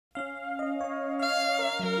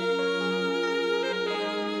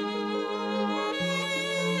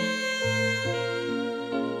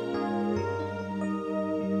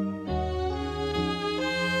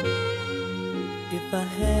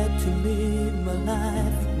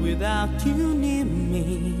without you near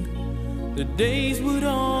me, the days would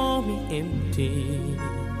all be empty.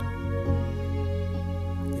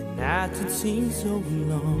 The nights would seem so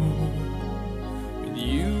long. With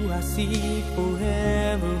you I see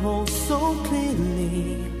forever oh so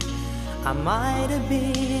clearly. I might have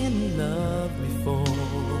been in love before,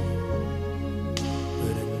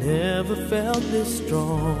 but I never felt this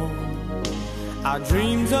strong. Our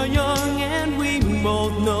dreams are young and we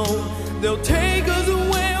both know they'll take us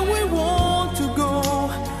where we want to go.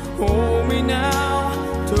 Hold me now,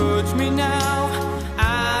 touch me now,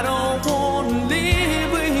 I don't want to live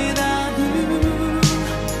without you.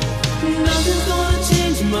 Nothing's gonna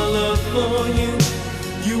change my love for you.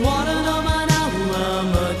 You wanna know by now how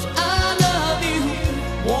much I love you.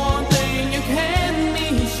 One thing you can be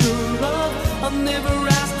sure of, I'll never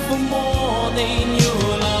ask for more than your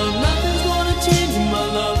love. Nothing's gonna change my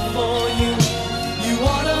love for you. You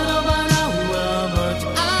wanna know by now how much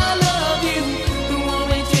I love you. The one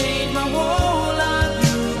may change my whole life,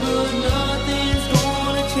 but nothing's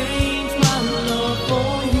gonna change my love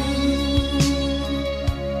for you.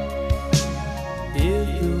 If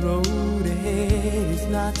the road ahead is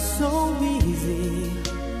not so easy,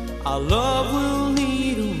 our love will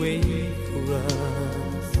lead a way for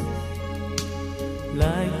us,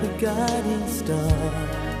 like the guiding star.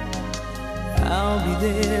 I'll be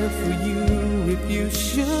there for you if you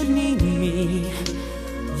should need me.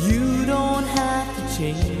 You don't have to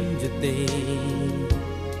change a thing.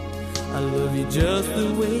 I love you just the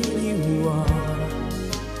way you are.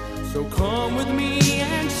 So come with me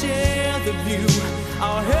and share the view.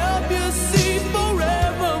 Our